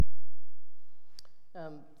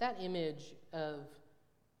that image of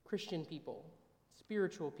Christian people,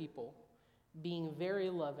 spiritual people, being very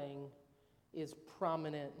loving is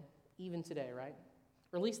prominent even today, right?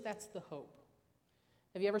 Or at least that's the hope.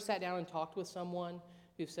 Have you ever sat down and talked with someone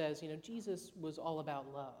who says, Jesus was all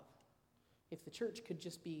about love? If the church could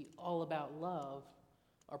just be all about love,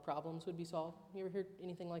 our problems would be solved. You ever heard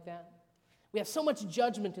anything like that? We have so much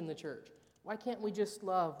judgment in the church. Why can't we just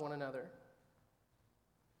love one another?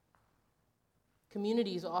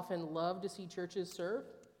 Communities often love to see churches serve.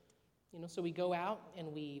 So we go out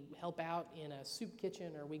and we help out in a soup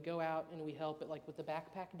kitchen, or we go out and we help at with the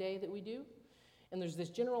backpack day that we do. And there's this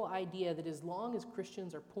general idea that as long as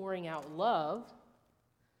Christians are pouring out love,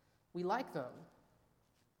 we like them.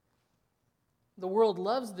 The world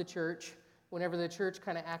loves the church whenever the church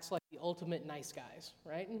kind of acts like the ultimate nice guys,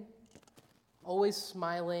 right? Always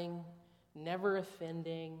smiling, never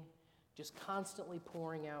offending, just constantly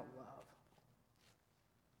pouring out love.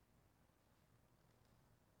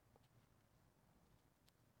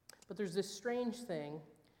 But there's this strange thing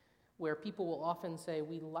where people will often say,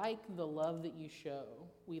 we like the love that you show.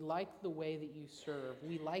 We like the way that you serve.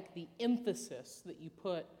 We like the emphasis that you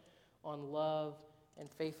put on love and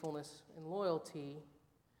faithfulness and loyalty.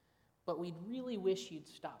 But we'd really wish you'd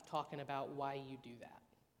stop talking about why you do that.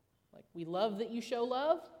 We love that you show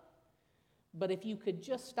love, but if you could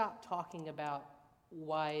just stop talking about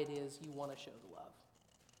why it is you want to show the love.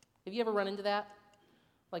 Have you ever run into that?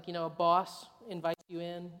 A boss invites you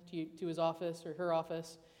in to his office or her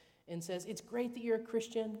office and says, it's great that you're a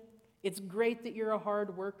Christian. It's great that you're a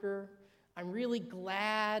hard worker. I'm really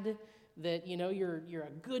glad that, you're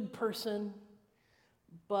a good person,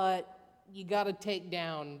 but you got to take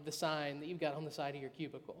down the sign that you've got on the side of your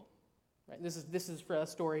cubicle. Right? This is for a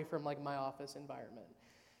story from my office environment.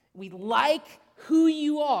 We like who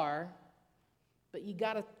you are, but you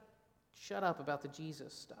got to shut up about the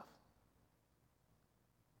Jesus stuff.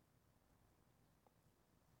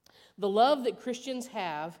 The love that Christians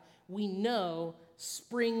have, we know,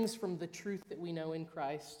 springs from the truth that we know in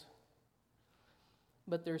Christ.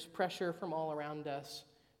 But there's pressure from all around us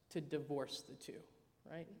to divorce the two,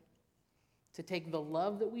 right? To take the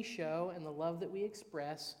love that we show and the love that we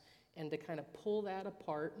express and to kind of pull that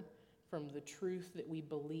apart from the truth that we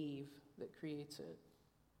believe that creates it.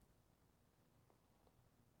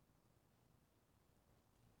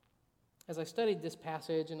 As I studied this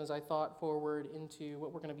passage and as I thought forward into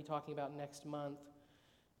what we're going to be talking about next month,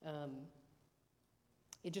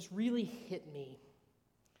 it just really hit me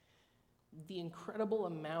the incredible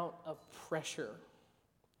amount of pressure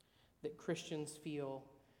that Christians feel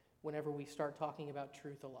whenever we start talking about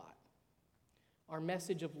truth a lot. Our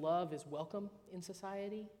message of love is welcome in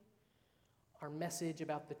society. Our message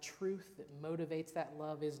about the truth that motivates that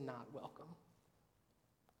love is not welcome.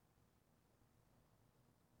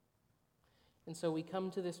 And so we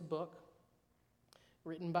come to this book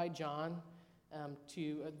written by John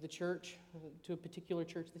to the church, to a particular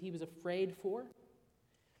church that he was afraid for.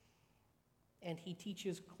 And he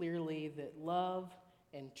teaches clearly that love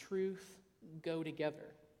and truth go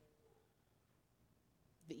together,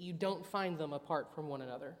 that you don't find them apart from one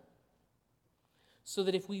another. So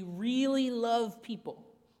that if we really love people,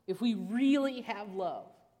 if we really have love,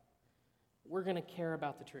 we're going to care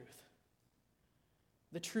about the truth.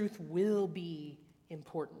 The truth will be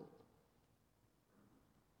important.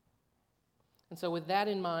 And so with that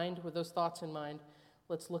in mind, with those thoughts in mind,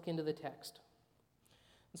 let's look into the text.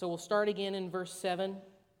 And so we'll start again in verse 7.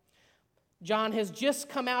 John has just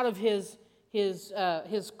come out of his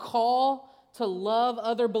call to love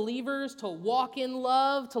other believers, to walk in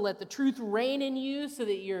love, to let the truth reign in you so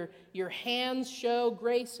that your hands show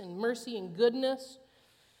grace and mercy and goodness.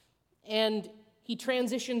 And he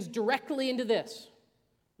transitions directly into this.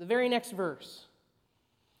 The very next verse.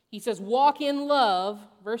 He says, walk in love,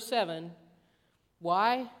 verse 7.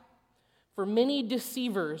 Why? For many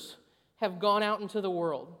deceivers have gone out into the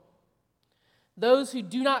world. Those who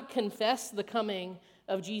do not confess the coming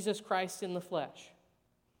of Jesus Christ in the flesh.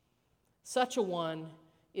 Such a one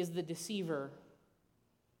is the deceiver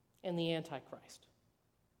and the Antichrist.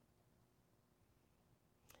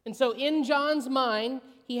 And so in John's mind,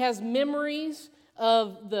 he has memories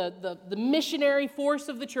of the missionary force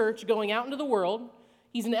of the church going out into the world.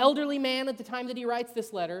 He's an elderly man at the time that he writes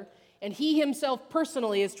this letter, and he himself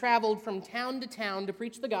personally has traveled from town to town to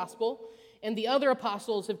preach the gospel, and the other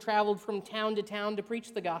apostles have traveled from town to town to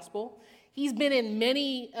preach the gospel. He's been in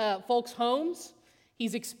many folks' homes.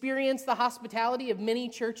 He's experienced the hospitality of many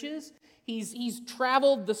churches. He's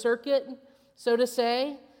traveled the circuit, so to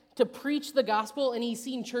say, to preach the gospel, and he's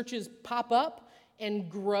seen churches pop up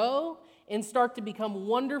and grow and start to become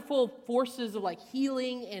wonderful forces of like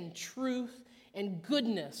healing and truth and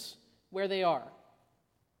goodness where they are.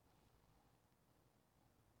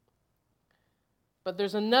 But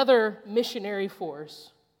there's another missionary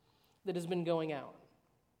force that has been going out.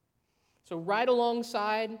 So right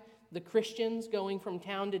alongside the Christians going from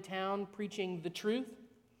town to town preaching the truth,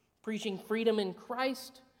 preaching freedom in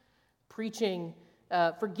Christ, preaching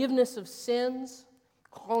forgiveness of sins,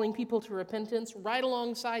 calling people to repentance, right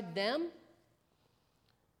alongside them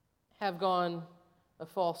have gone a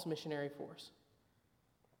false missionary force.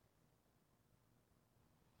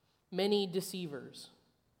 Many deceivers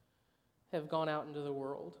have gone out into the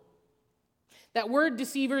world. That word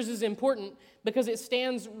deceivers is important because it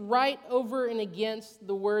stands right over and against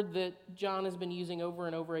the word that John has been using over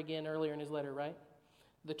and over again earlier in his letter, right?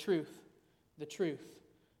 The truth. The truth.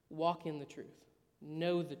 Walk in the truth.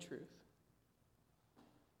 Know the truth.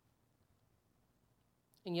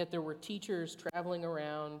 And yet there were teachers traveling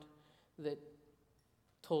around that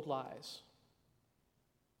told lies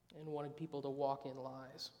and wanted people to walk in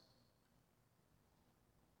lies.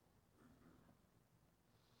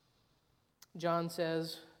 John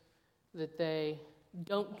says that they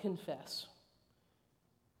don't confess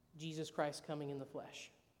Jesus Christ coming in the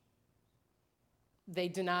flesh. They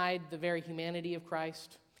denied the very humanity of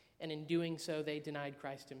Christ, and in doing so, they denied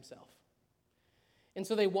Christ himself. And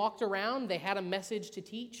so they walked around, they had a message to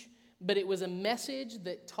teach, but it was a message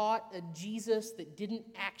that taught a Jesus that didn't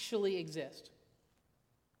actually exist.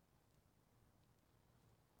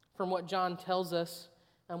 From what John tells us,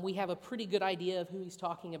 we have a pretty good idea of who he's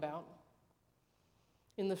talking about.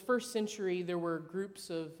 In the first century, there were groups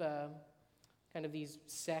of kind of these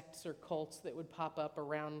sects or cults that would pop up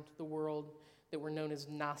around the world that were known as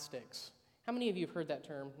Gnostics. How many of you have heard that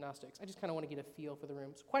term, Gnostics? I just kind of want to get a feel for the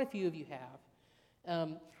room. So quite a few of you have.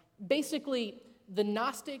 Basically, the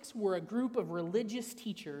Gnostics were a group of religious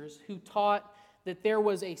teachers who taught that there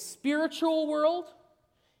was a spiritual world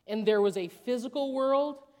and there was a physical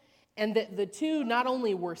world, and that the two not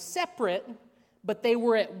only were separate, but they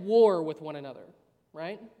were at war with one another.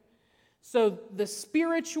 Right? So the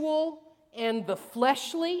spiritual and the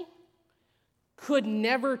fleshly could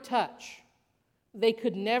never touch. They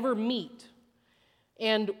could never meet.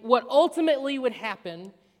 And what ultimately would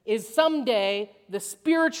happen is someday the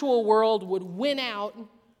spiritual world would win out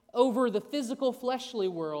over the physical fleshly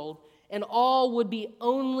world, and all would be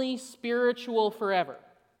only spiritual forever.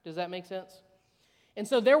 Does that make sense? And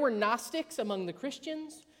so there were Gnostics among the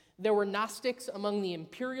Christians. There were Gnostics among the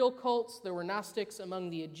imperial cults. There were Gnostics among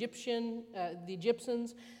the Egyptians.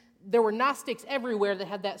 There were Gnostics everywhere that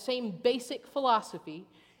had that same basic philosophy.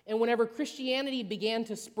 And whenever Christianity began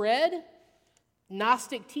to spread,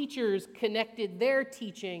 Gnostic teachers connected their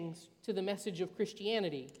teachings to the message of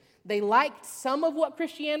Christianity. They liked some of what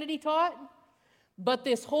Christianity taught, but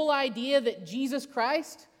this whole idea that Jesus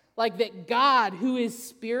Christ, like that God, who is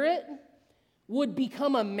spirit, would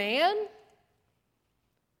become a man,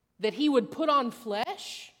 that he would put on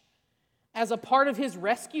flesh as a part of his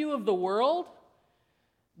rescue of the world,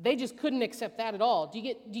 they just couldn't accept that at all. Do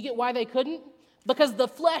you get why they couldn't? Because the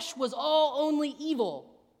flesh was all only evil.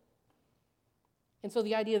 And so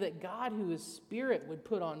the idea that God, who is spirit, would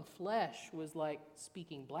put on flesh was like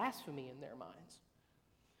speaking blasphemy in their minds.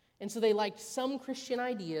 And so they liked some Christian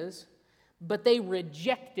ideas, but they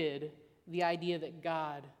rejected the idea that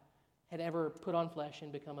God had ever put on flesh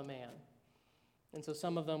and become a man. And so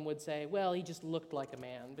some of them would say, well, he just looked like a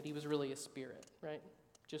man, but he was really a spirit, right?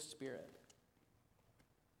 Just spirit.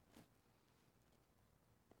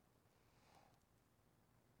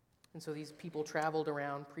 And so these people traveled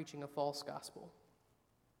around preaching a false gospel.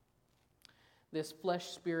 This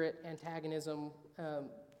flesh-spirit antagonism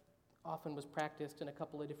often was practiced in a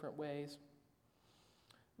couple of different ways.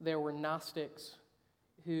 There were Gnostics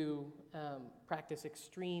who practice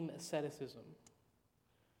extreme asceticism.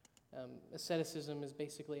 Asceticism is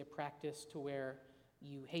basically a practice to where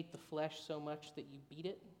you hate the flesh so much that you beat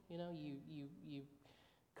it. You know, you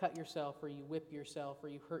cut yourself, or you whip yourself, or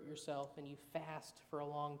you hurt yourself, and you fast for a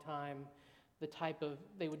long time.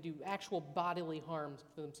 They would do actual bodily harm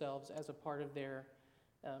to themselves as a part of their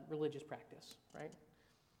religious practice, right?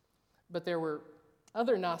 But there were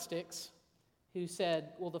other Gnostics who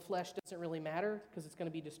said, well, the flesh doesn't really matter because it's going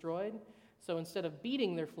to be destroyed. So instead of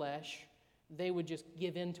beating their flesh, they would just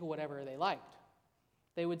give in to whatever they liked.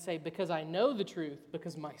 They would say, because I know the truth,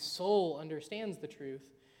 because my soul understands the truth,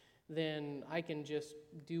 then I can just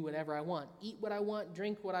do whatever I want. Eat what I want,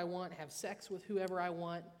 drink what I want, have sex with whoever I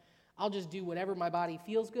want. I'll just do whatever my body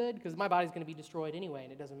feels good, because my body's going to be destroyed anyway,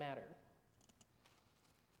 and it doesn't matter.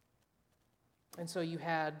 And so you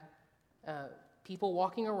had people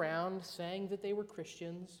walking around saying that they were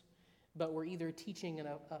Christians, but were either teaching an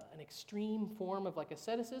extreme form of like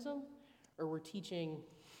asceticism, or were teaching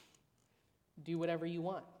do whatever you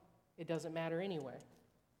want. It doesn't matter anyway.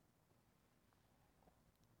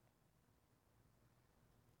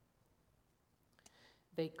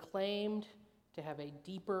 They claimed to have a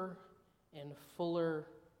deeper and fuller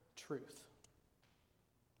truth,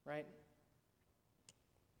 right?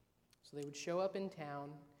 So they would show up in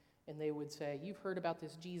town and they would say, "You've heard about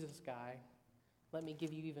this Jesus guy. Let me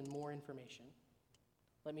give you even more information.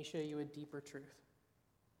 Let me show you a deeper truth."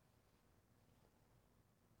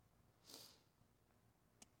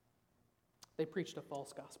 They preached a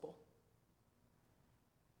false gospel.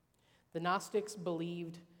 The Gnostics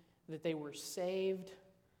believed that they were saved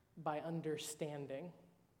by understanding,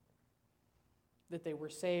 that they were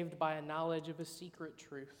saved by a knowledge of a secret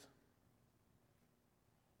truth,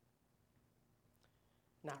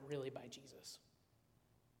 not really by Jesus.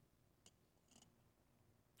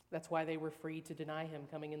 That's why they were free to deny him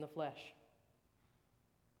coming in the flesh.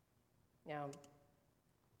 Now,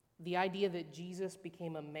 the idea that Jesus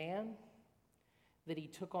became a man, that he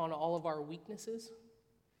took on all of our weaknesses,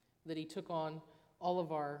 that he took on all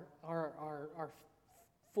of our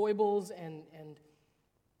foibles, and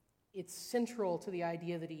it's central to the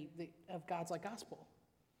idea of God's like gospel.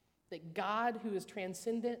 That God, who is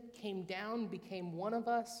transcendent, came down, became one of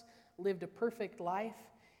us, lived a perfect life,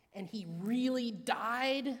 and he really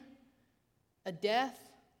died a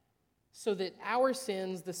death so that our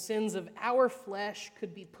sins, the sins of our flesh,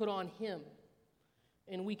 could be put on him,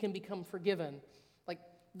 and we can become forgiven. Like,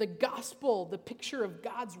 the gospel, the picture of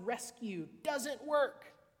God's rescue, doesn't work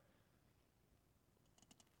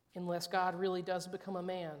unless God really does become a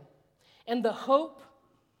man. And the hope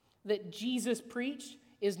that Jesus preached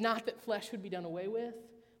is not that flesh would be done away with,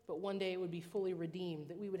 but one day it would be fully redeemed,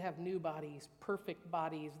 that we would have new bodies, perfect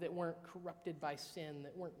bodies that weren't corrupted by sin,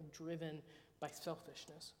 that weren't driven by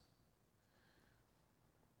selfishness.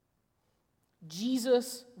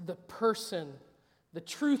 Jesus, the person, the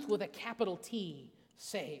truth with a capital T,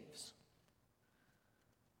 saves.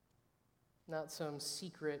 Not some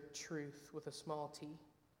secret truth with a small t.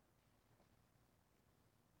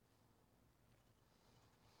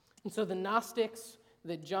 And so the Gnostics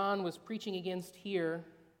that John was preaching against here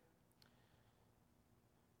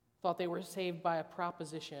thought they were saved by a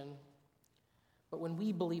proposition, but when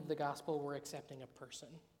we believe the gospel, we're accepting a person,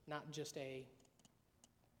 not just a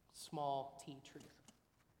small t truth.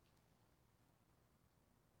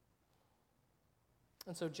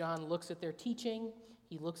 And so John looks at their teaching,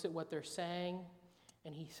 he looks at what they're saying,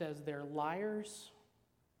 and he says they're liars.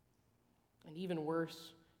 And even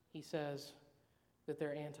worse, he says that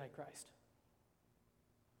they're Antichrist.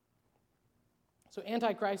 So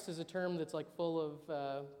Antichrist is a term that's like full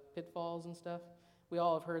of pitfalls and stuff. We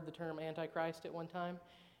all have heard the term Antichrist at one time.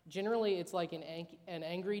 Generally, it's like an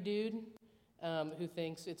angry dude who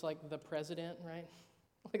thinks it's like the president, right?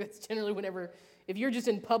 Like that's generally whenever, if you're just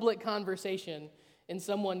in public conversation and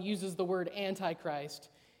someone uses the word Antichrist,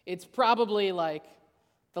 it's probably like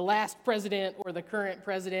the last president or the current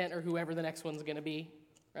president or whoever the next one's going to be,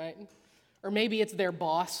 right? Or maybe it's their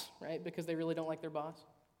boss, right? Because they really don't like their boss.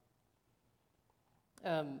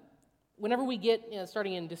 Whenever we get,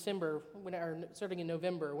 starting in November,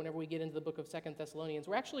 whenever we get into the book of 2 Thessalonians,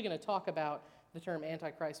 we're actually going to talk about the term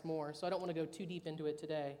Antichrist more, so I don't want to go too deep into it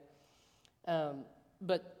today.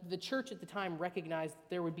 But the church at the time recognized that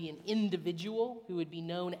there would be an individual who would be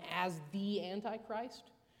known as the Antichrist.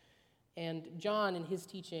 And John, in his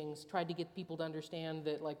teachings, tried to get people to understand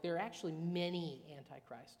that there are actually many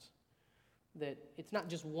Antichrists. That it's not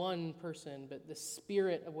just one person, but the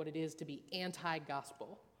spirit of what it is to be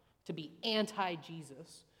anti-gospel, to be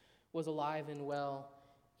anti-Jesus, was alive and well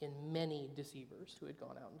in many deceivers who had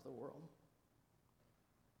gone out into the world.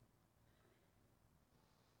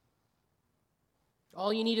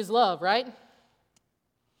 All you need is love, right?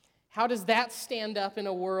 How does that stand up in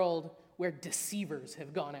a world where deceivers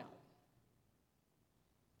have gone out?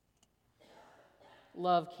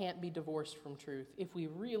 Love can't be divorced from truth. If we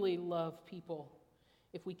really love people,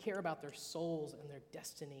 if we care about their souls and their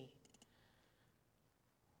destiny,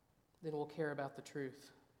 then we'll care about the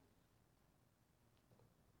truth.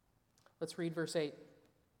 Let's read verse 8.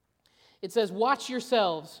 It says, "Watch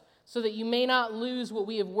yourselves so that you may not lose what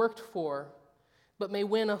we have worked for, but may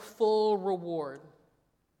win a full reward."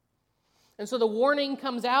 And so the warning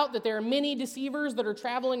comes out that there are many deceivers that are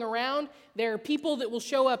traveling around. There are people that will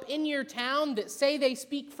show up in your town that say they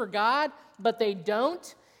speak for God, but they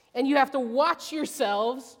don't. And you have to watch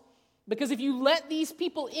yourselves, because if you let these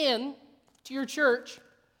people in to your church,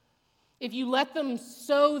 if you let them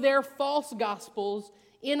sow their false gospels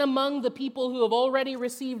in among the people who have already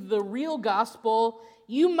received the real gospel,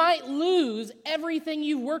 you might lose everything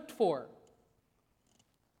you've worked for.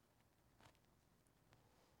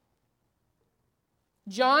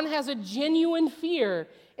 John has a genuine fear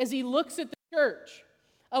as he looks at the church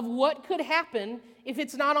of what could happen if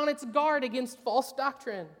it's not on its guard against false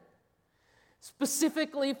doctrine.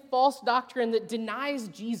 Specifically, false doctrine that denies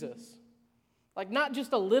Jesus. Like not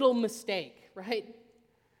just a little mistake, right?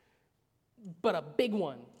 But a big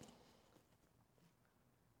one.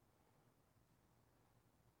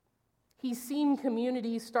 He's seen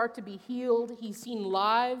communities start to be healed. He's seen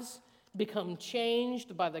lives become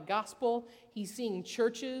changed by the gospel. He's seeing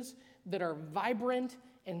churches that are vibrant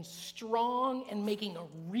and strong and making a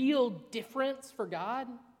real difference for God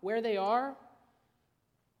where they are.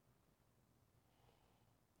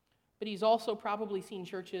 But he's also probably seen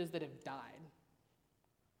churches that have died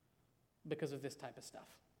because of this type of stuff.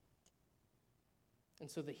 And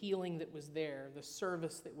so the healing that was there, the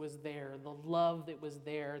service that was there, the love that was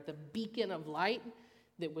there, the beacon of light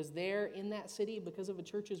that was there in that city because of a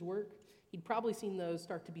church's work, he'd probably seen those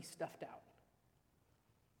start to be stuffed out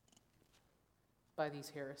by these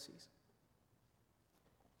heresies.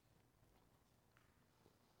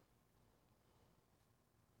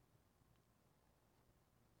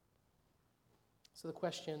 So the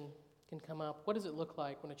question can come up, what does it look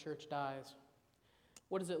like when a church dies?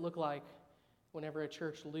 What does it look like whenever a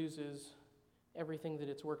church loses everything that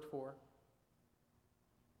it's worked for?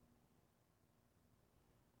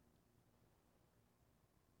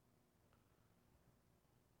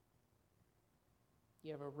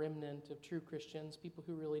 You have a remnant of true Christians, people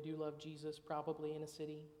who really do love Jesus, probably in a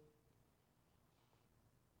city,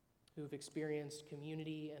 who've experienced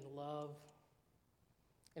community and love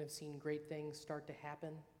and have seen great things start to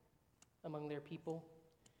happen among their people.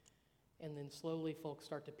 And then slowly folks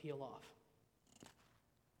start to peel off.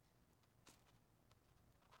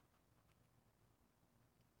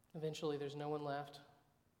 Eventually there's no one left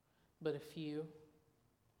but a few,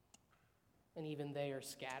 and even they are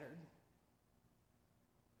scattered.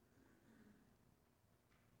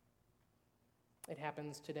 It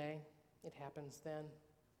happens today. It happens then.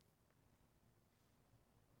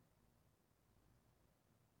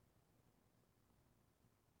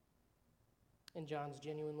 And John's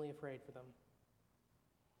genuinely afraid for them.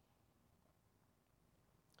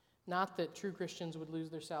 Not that true Christians would lose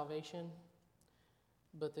their salvation,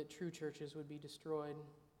 but that true churches would be destroyed,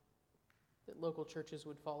 that local churches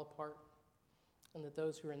would fall apart, and that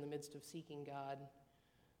those who are in the midst of seeking God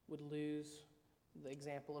would lose the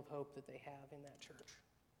example of hope that they have in that church.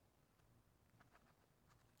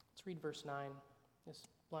 Let's read verse 9. This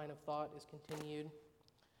line of thought is continued.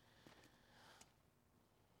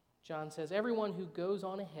 John says, "Everyone who goes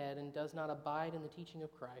on ahead and does not abide in the teaching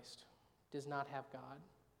of Christ does not have God.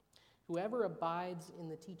 Whoever abides in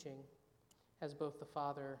the teaching has both the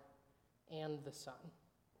Father and the Son."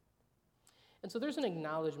 And so there's an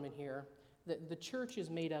acknowledgement here that the church is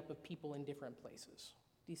made up of people in different places.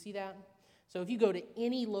 Do you see that? So if you go to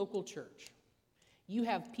any local church, you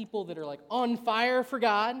have people that are like on fire for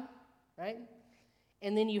God, right?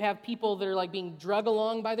 And then you have people that are like being drug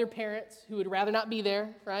along by their parents who would rather not be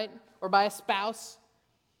there, right? Or by a spouse.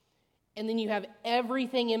 And then you have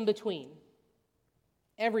everything in between.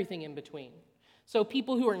 Everything in between. So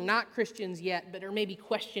people who are not Christians yet, but are maybe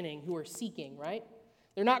questioning, who are seeking, right?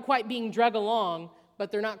 They're not quite being drug along,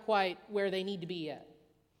 but they're not quite where they need to be yet.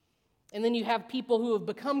 And then you have people who have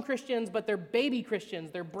become Christians, but they're baby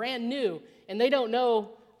Christians. They're brand new, and they don't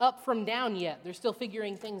know up from down yet. They're still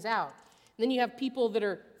figuring things out. And then you have people that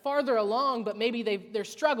are farther along, but maybe they're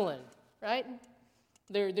struggling, right?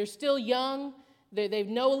 They're still young. They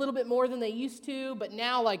know a little bit more than they used to, but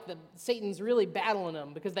now like Satan's really battling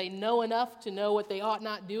them because they know enough to know what they ought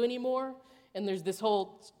not do anymore. And there's this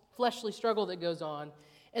whole fleshly struggle that goes on.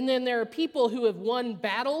 And then there are people who have won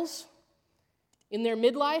battles in their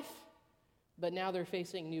midlife, but now they're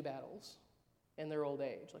facing new battles in their old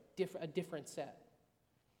age, like a different set.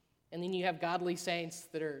 And then you have godly saints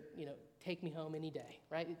that are, take me home any day,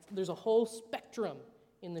 right? There's a whole spectrum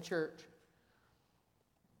in the church.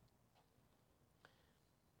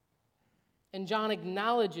 And John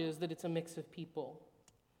acknowledges that it's a mix of people.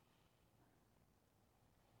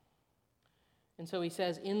 And so he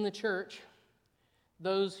says, in the church,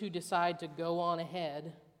 those who decide to go on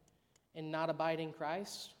ahead and not abide in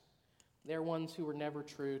Christ, they're ones who were never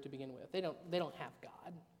true to begin with. They don't have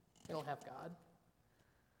God. They don't have God.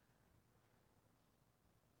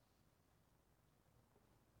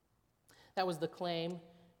 That was the claim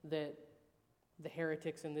that the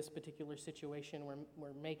heretics in this particular situation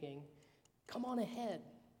were making. come on ahead,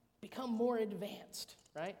 become more advanced,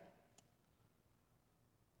 right?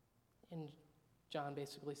 And John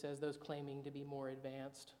basically says those claiming to be more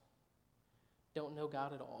advanced don't know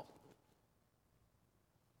God at all.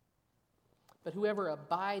 But whoever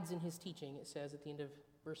abides in his teaching, it says at the end of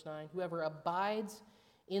verse 9, whoever abides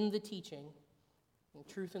in the teaching, in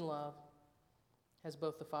truth and love, has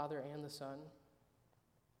both the Father and the Son.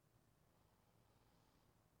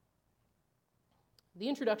 The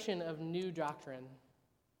introduction of new doctrine,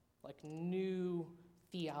 like new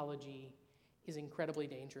theology, is incredibly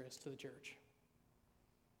dangerous to the church.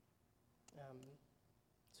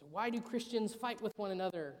 So why do Christians fight with one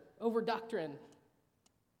another over doctrine?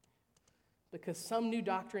 Because some new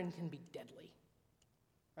doctrine can be deadly,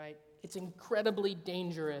 right? It's incredibly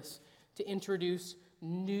dangerous to introduce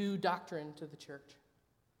new doctrine to the church.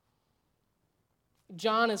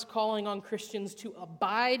 John is calling on Christians to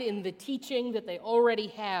abide in the teaching that they already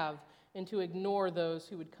have and to ignore those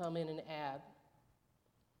who would come in and add.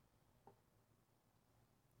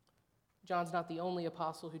 John's not the only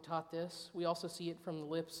apostle who taught this. We also see it from the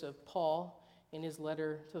lips of Paul in his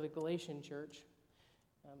letter to the Galatian church.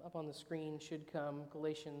 Up on the screen should come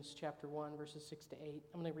Galatians chapter 1, verses 6 to 8.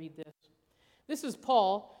 I'm going to read this. This is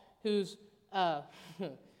Paul, who's a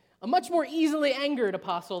much more easily angered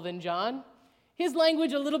apostle than John. His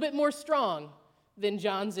language a little bit more strong than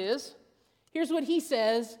John's is. Here's what he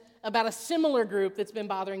says about a similar group that's been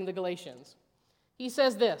bothering the Galatians. He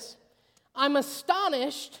says this, I'm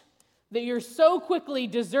astonished that you're so quickly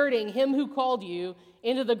deserting him who called you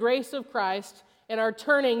into the grace of Christ and are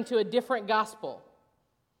turning to a different gospel.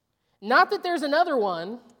 Not that there's another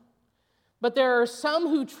one, but there are some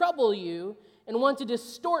who trouble you and want to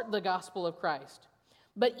distort the gospel of Christ.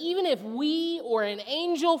 But even if we or an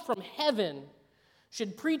angel from heaven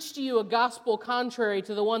should preach to you a gospel contrary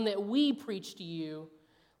to the one that we preach to you,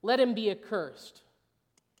 let him be accursed.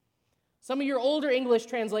 Some of your older English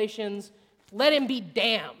translations, let him be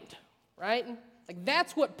damned, right? Like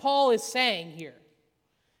that's what Paul is saying here.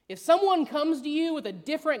 If someone comes to you with a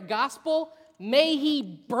different gospel, may he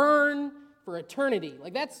burn for eternity.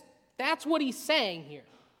 Like that's what he's saying here.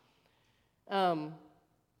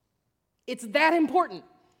 It's that important.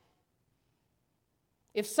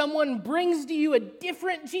 If someone brings to you a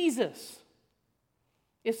different Jesus,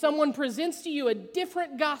 if someone presents to you a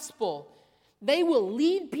different gospel, they will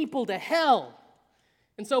lead people to hell.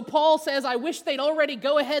 And so Paul says, I wish they'd already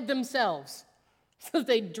go ahead themselves so that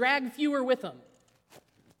they'd drag fewer with them.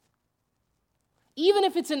 Even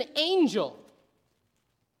if it's an angel,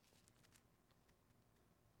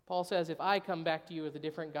 Paul says, if I come back to you with a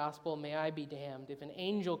different gospel, may I be damned. If an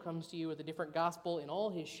angel comes to you with a different gospel in all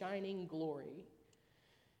his shining glory,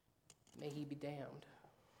 may he be damned.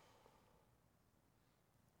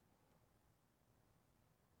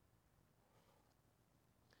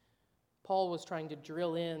 Paul was trying to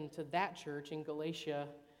drill into that church in Galatia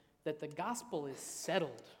that the gospel is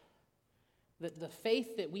settled, that the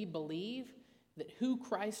faith that we believe, that who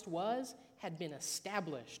Christ was, had been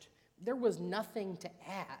established. There was nothing to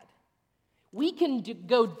add. We can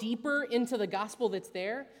go deeper into the gospel that's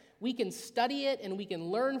there. We can study it and we can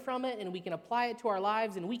learn from it and we can apply it to our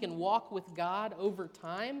lives and we can walk with God over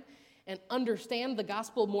time and understand the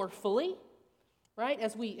gospel more fully, right,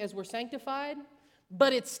 as we're sanctified.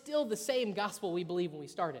 But it's still the same gospel we believe when we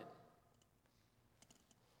started.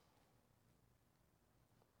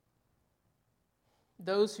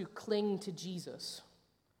 Those who cling to Jesus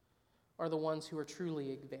are the ones who are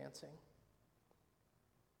truly advancing.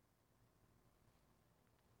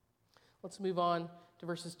 Let's move on to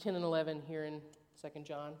verses 10 and 11 here in 2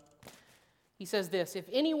 John. He says this, if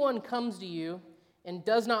anyone comes to you and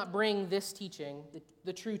does not bring this teaching,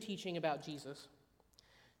 the true teaching about Jesus,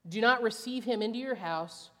 do not receive him into your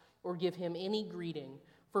house or give him any greeting.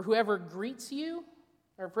 For whoever greets him,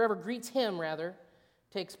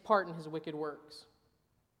 takes part in his wicked works.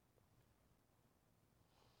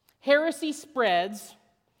 Heresy spreads,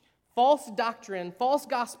 false doctrine, false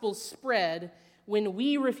gospels spread when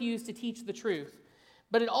we refuse to teach the truth.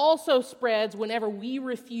 But it also spreads whenever we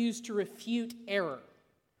refuse to refute error.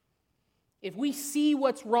 If we see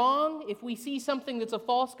what's wrong, if we see something that's a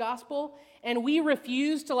false gospel, and we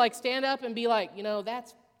refuse to stand up and be like,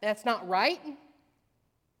 that's not right,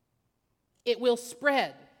 it will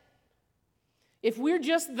spread. If we're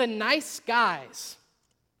just the nice guys,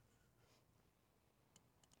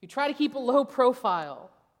 you try to keep a low profile.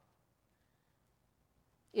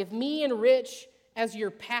 If me and Rich, as your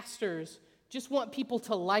pastors, just want people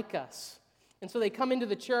to like us, and so they come into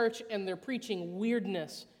the church and they're preaching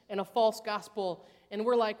weirdness and a false gospel, and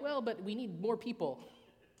we're like, well, but we need more people,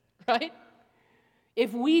 right?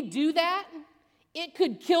 If we do that, it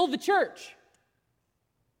could kill the church.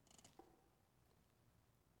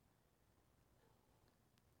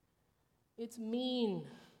 It's mean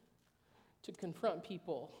to confront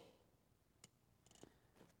people.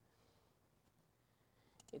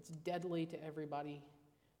 It's deadly to everybody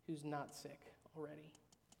who's not sick already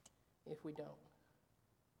if we don't.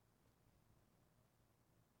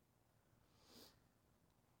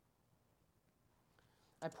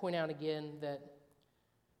 I point out again that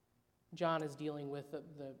John is dealing with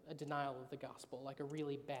a denial of the gospel, like a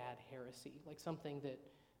really bad heresy, like something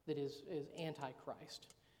that is anti-Christ.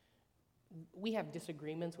 We have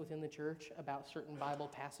disagreements within the church about certain Bible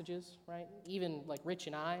passages, right? Even like Rich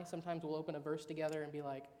and I, sometimes we'll open a verse together and be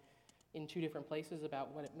like in two different places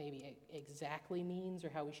about what it maybe exactly means or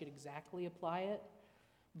how we should exactly apply it.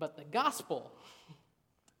 But the gospel,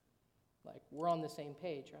 like we're on the same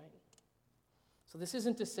page, right? So this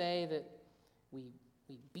isn't to say that we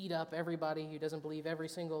beat up everybody who doesn't believe every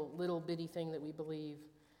single little bitty thing that we believe,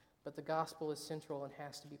 but the gospel is central and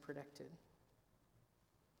has to be protected.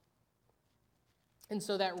 And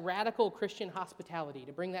so that radical Christian hospitality,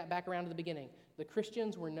 to bring that back around to the beginning, the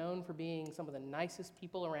Christians were known for being some of the nicest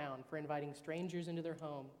people around, for inviting strangers into their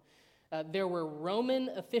home. There were Roman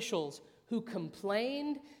officials who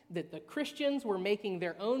complained that the Christians were making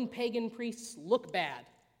their own pagan priests look bad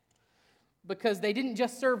because they didn't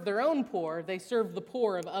just serve their own poor, they served the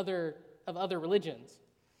poor of other religions.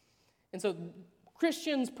 And so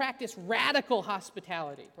Christians practice radical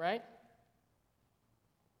hospitality, right?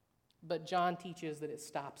 But John teaches that it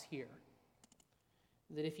stops here.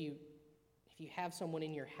 That if you have someone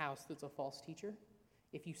in your house that's a false teacher,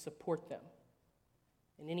 if you support them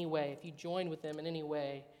in any way, if you join with them in any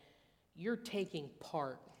way, you're taking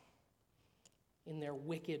part in their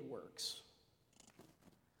wicked works.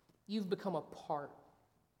 You've become a part.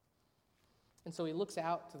 And so he looks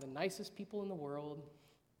out to the nicest people in the world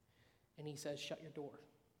and he says, shut your door.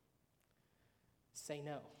 Say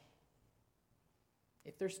no.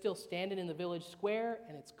 If they're still standing in the village square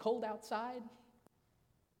and it's cold outside,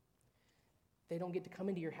 they don't get to come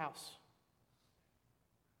into your house.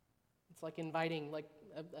 It's like inviting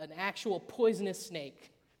an actual poisonous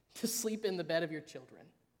snake to sleep in the bed of your children.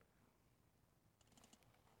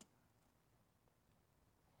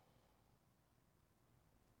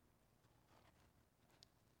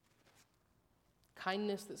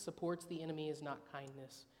 Kindness that supports the enemy is not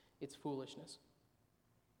kindness, it's foolishness.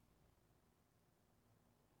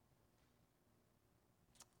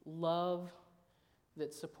 Love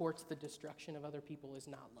that supports the destruction of other people is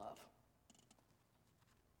not love.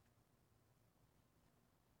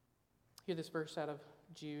 Hear this verse out of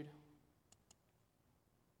Jude.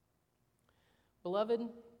 Beloved,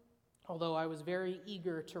 although I was very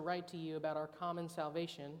eager to write to you about our common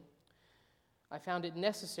salvation, I found it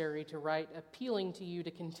necessary to write appealing to you to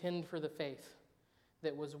contend for the faith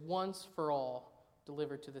that was once for all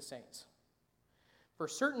delivered to the saints. For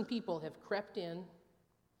certain people have crept in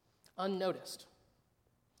unnoticed,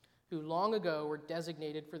 who long ago were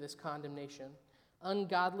designated for this condemnation,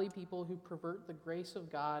 ungodly people who pervert the grace of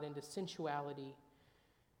God into sensuality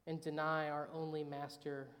and deny our only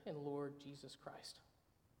Master and Lord Jesus Christ.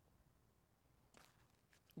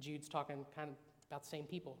 Jude's talking kind of about the same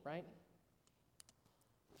people, right?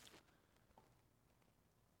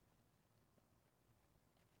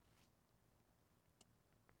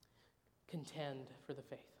 Contend for the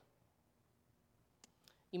faith.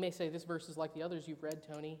 You may say this verse is like the others you've read,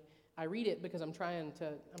 Tony. I read it because I'm trying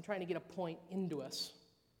to get a point into us.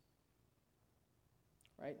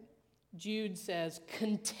 Right? Jude says,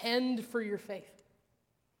 contend for your faith.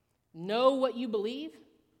 Know what you believe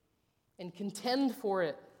and contend for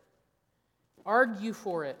it. Argue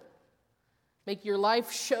for it. Make your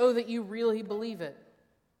life show that you really believe it.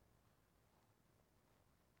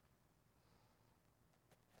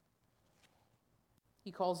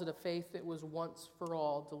 He calls it a faith that was once for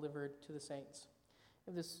all delivered to the saints.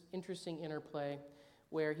 We have this interesting interplay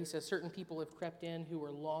where he says certain people have crept in who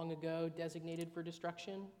were long ago designated for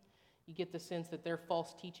destruction. You get the sense that their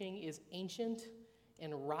false teaching is ancient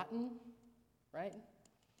and rotten, right?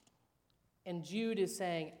 And Jude is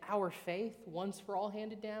saying our faith, once for all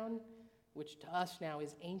handed down, which to us now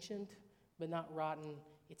is ancient but not rotten,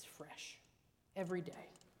 it's fresh every day.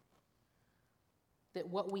 That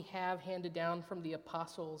what we have handed down from the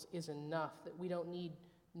apostles is enough, that we don't need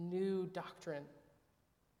new doctrine.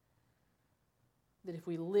 That if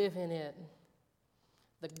we live in it,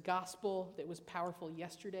 the gospel that was powerful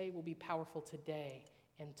yesterday will be powerful today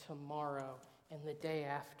and tomorrow and the day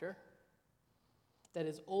after. That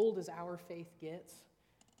as old as our faith gets,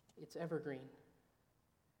 it's evergreen.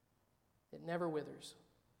 It never withers.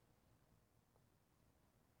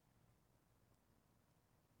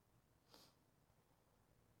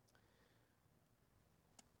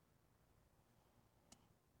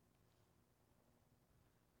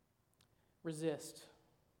 Resist,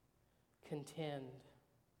 contend,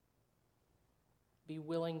 be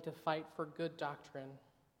willing to fight for good doctrine,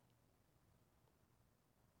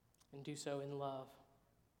 and do so in love.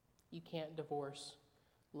 You can't divorce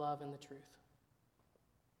love and the truth.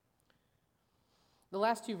 The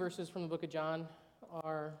last two verses from the book of John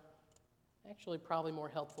are actually probably more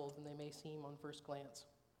helpful than they may seem on first glance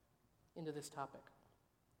into this topic.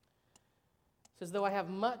 It says, though I have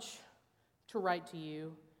much to write to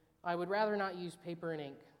you, I would rather not use paper and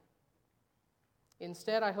ink.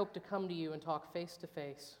 Instead, I hope to come to you and talk face to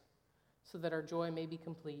face so that our joy may be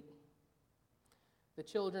complete. The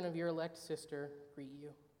children of your elect sister greet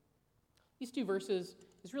you. These two verses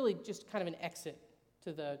is really just kind of an exit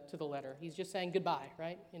to the letter. He's just saying goodbye,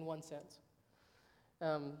 right, in one sense.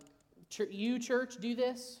 You, church, do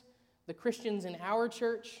this. The Christians in our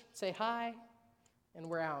church say hi, and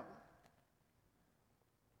we're out.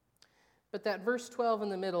 But that verse 12 in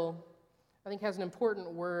the middle, I think, has an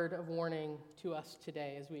important word of warning to us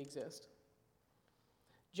today as we exist.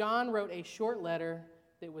 John wrote a short letter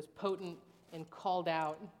that was potent and called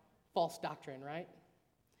out false doctrine, right?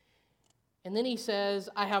 And then he says,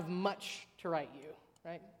 I have much to write you,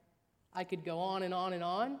 right? I could go on and on and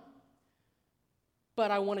on, but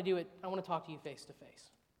I want to do it. I want to talk to you face to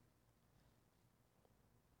face.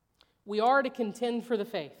 We are to contend for the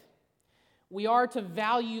faith. We are to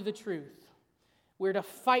value the truth. We're to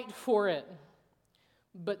fight for it.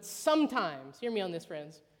 But sometimes, hear me on this,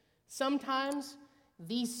 friends, sometimes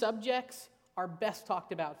these subjects are best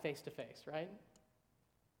talked about face to face, right?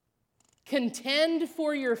 Contend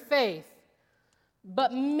for your faith,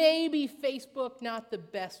 but maybe Facebook not the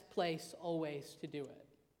best place always to do it,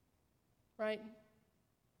 right?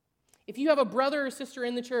 If you have a brother or sister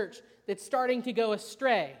in the church that's starting to go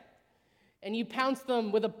astray, and you pounce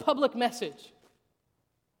them with a public message,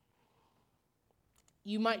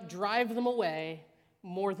 you might drive them away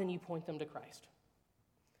more than you point them to Christ.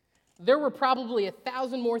 There were probably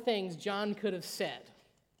 1,000 more things John could have said,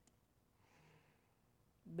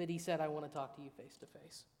 but he said, I want to talk to you face to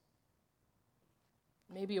face.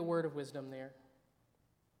 Maybe a word of wisdom there.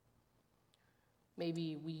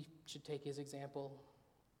 Maybe we should take his example.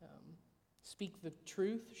 Speak the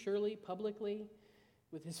truth, surely, publicly,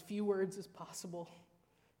 with as few words as possible,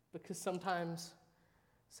 because sometimes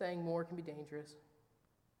saying more can be dangerous,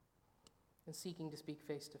 and seeking to speak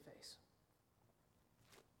face to face.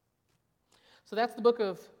 So that's the book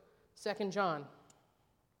of 2 John.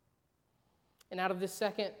 And out of this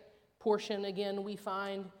second portion, again, we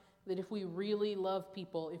find that if we really love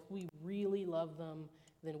people, if we really love them,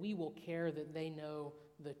 then we will care that they know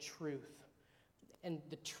the truth. And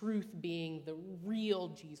the truth being the real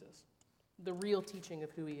Jesus, the real teaching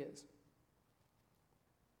of who he is.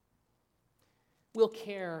 We'll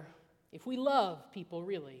care if we love people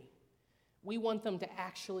really. We want them to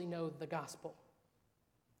actually know the gospel,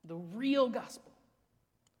 the real gospel,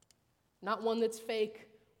 not one that's fake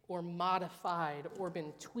or modified or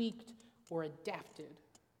been tweaked or adapted.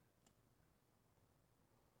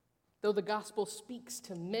 Though the gospel speaks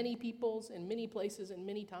to many peoples in many places and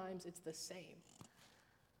many times, it's the same.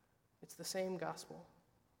 It's the same gospel.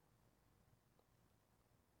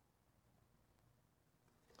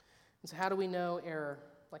 And so how do we know error?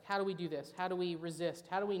 Like, how do we do this? How do we resist?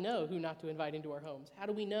 How do we know who not to invite into our homes? How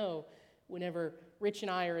do we know whenever Rich and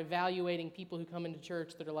I are evaluating people who come into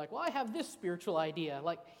church that are like, well, I have this spiritual idea.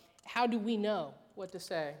 Like, how do we know what to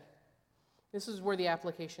say? This is where the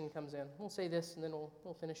application comes in. We'll say this and then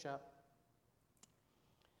we'll finish up.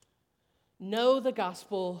 Know the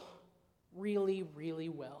gospel really, really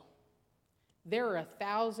well. There are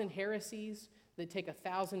 1,000 heresies that take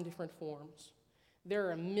 1,000 different forms. There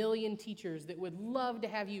are 1 million teachers that would love to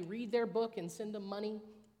have you read their book and send them money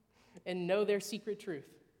and know their secret truth.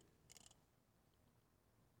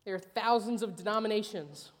 There are thousands of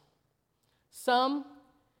denominations. Some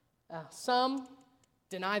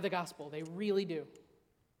deny the gospel. They really do.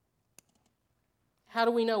 How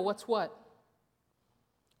do we know what's what?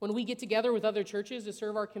 When we get together with other churches to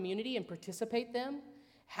serve our community and participate them,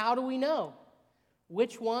 how do we know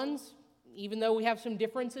which ones, even though we have some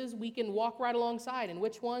differences, we can walk right alongside, and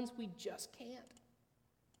which ones we just can't?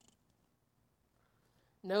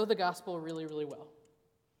 Know the gospel really, really well.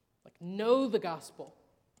 Like, know the gospel.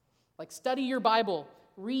 Like, study your Bible,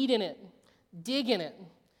 read in it, dig in it.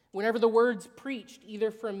 Whenever the word's preached, either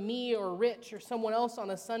from me or Rich or someone else on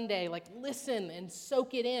a Sunday, like, listen and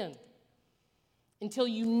soak it in. until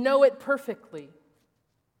you know it perfectly.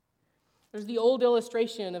 There's the old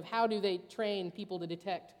illustration of how do they train people to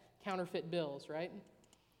detect counterfeit bills, right?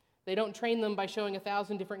 They don't train them by showing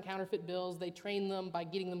 1,000 different counterfeit bills. They train them by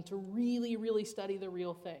getting them to really, really study the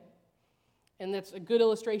real thing. And that's a good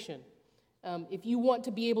illustration. If you want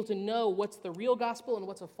to be able to know what's the real gospel and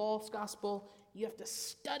what's a false gospel, you have to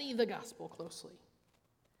study the gospel closely.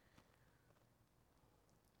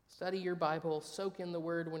 Study your Bible, soak in the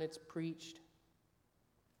word when it's preached.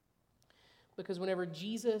 Because whenever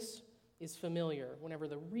Jesus is familiar, whenever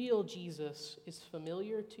the real Jesus is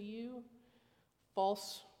familiar to you,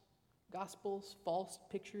 false gospels, false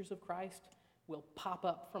pictures of Christ will pop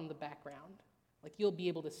up from the background. Like you'll be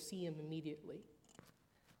able to see him immediately.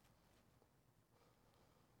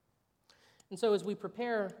 And so as we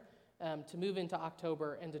prepare to move into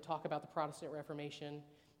October and to talk about the Protestant Reformation,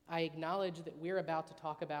 I acknowledge that we're about to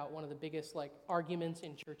talk about one of the biggest arguments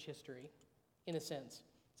in church history, in a sense.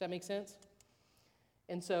 Does that make sense?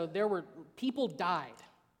 And so people died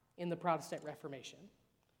in the Protestant Reformation.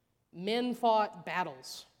 Men fought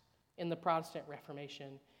battles in the Protestant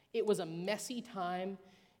Reformation. It was a messy time,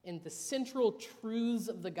 and the central truths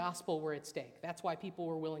of the gospel were at stake. That's why people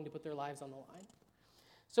were willing to put their lives on the line.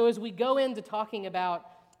 So as we go into talking about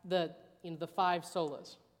the 5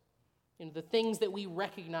 solas, the things that we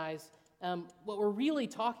recognize, what we're really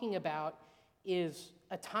talking about is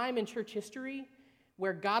a time in church history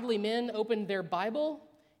where godly men opened their Bible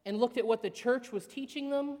and looked at what the church was teaching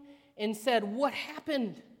them and said, what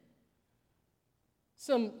happened?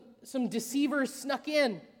 Some deceivers snuck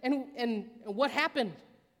in, and what happened?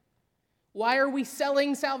 Why are we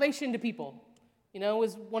selling salvation to people? It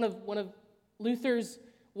was one of Luther's,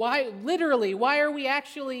 why are we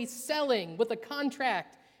actually selling with a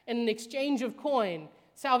contract and an exchange of coin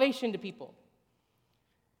salvation to people?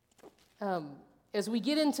 As we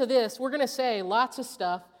get into this, we're going to say lots of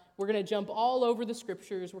stuff. We're going to jump all over the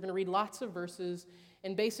scriptures. We're going to read lots of verses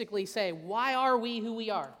and basically say, why are we who we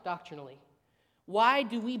are doctrinally? Why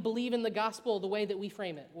do we believe in the gospel the way that we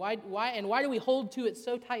frame it? Why do we hold to it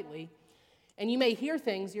so tightly? And you may hear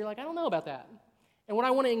things, you're like, I don't know about that. And what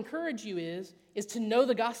I want to encourage you is to know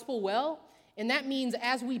the gospel well. And that means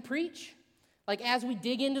as we preach, as we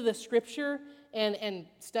dig into the scripture and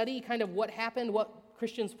study kind of what happened, what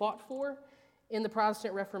Christians fought for in the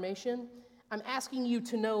Protestant Reformation, I'm asking you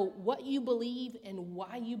to know what you believe and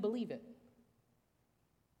why you believe it.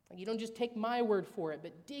 You don't just take my word for it,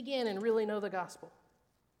 but dig in and really know the gospel.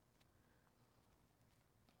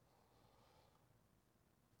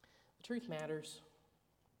 The truth matters.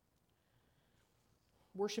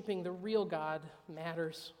 Worshiping the real God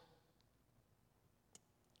matters.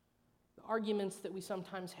 The arguments that we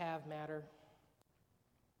sometimes have matter.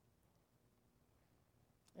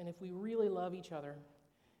 And if we really love each other,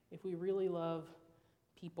 if we really love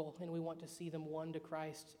people and we want to see them won to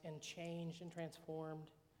Christ and changed and transformed,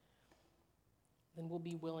 then we'll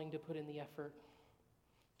be willing to put in the effort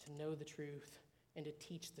to know the truth and to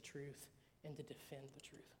teach the truth and to defend the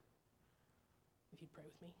truth. If you'd pray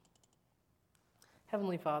with me.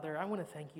 Heavenly Father, I want to thank you